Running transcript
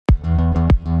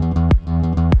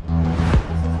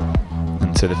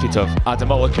to the feet of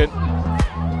Adamolekun.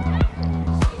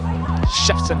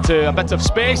 Shifts into a bit of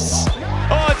space.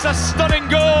 Oh, it's a stunning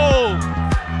goal!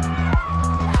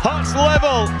 Hearts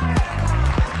level,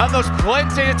 and there's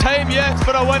plenty of time yet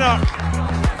for a winner.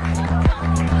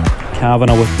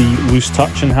 Kavanagh with the loose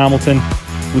touch, and Hamilton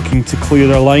looking to clear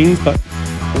their lines, but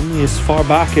only as far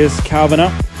back as Kavanagh,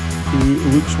 who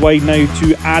looks wide now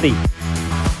to Addi.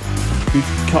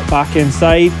 Good cut back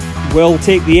inside, will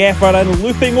take the effort and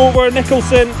looping over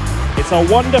Nicholson. It's a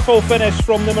wonderful finish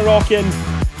from the Moroccan.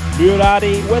 Nour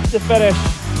Addi with the finish,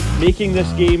 making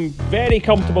this game very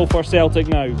comfortable for Celtic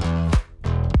now.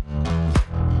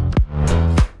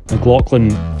 McLaughlin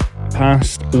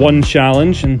passed one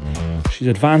challenge and she's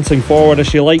advancing forward as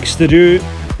she likes to do.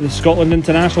 The Scotland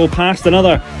international passed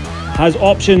another, has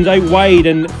options out wide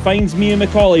and finds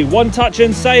McAulay. One touch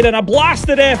inside and a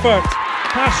blasted effort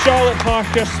past Charlotte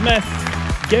Parker-Smith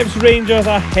gives Rangers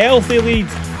a healthy lead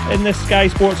in this Sky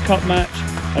Sports Cup match.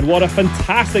 And what a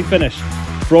fantastic finish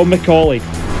from McAulay.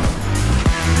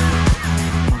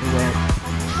 Motherwell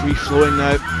free flowing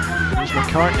now. Here's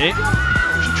McCartney.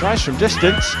 She tries from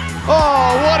distance.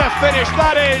 Oh, what a finish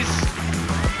that is!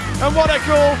 And what a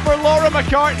goal for Laura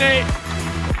McCartney.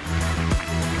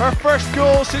 Her first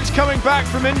goal since coming back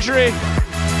from injury.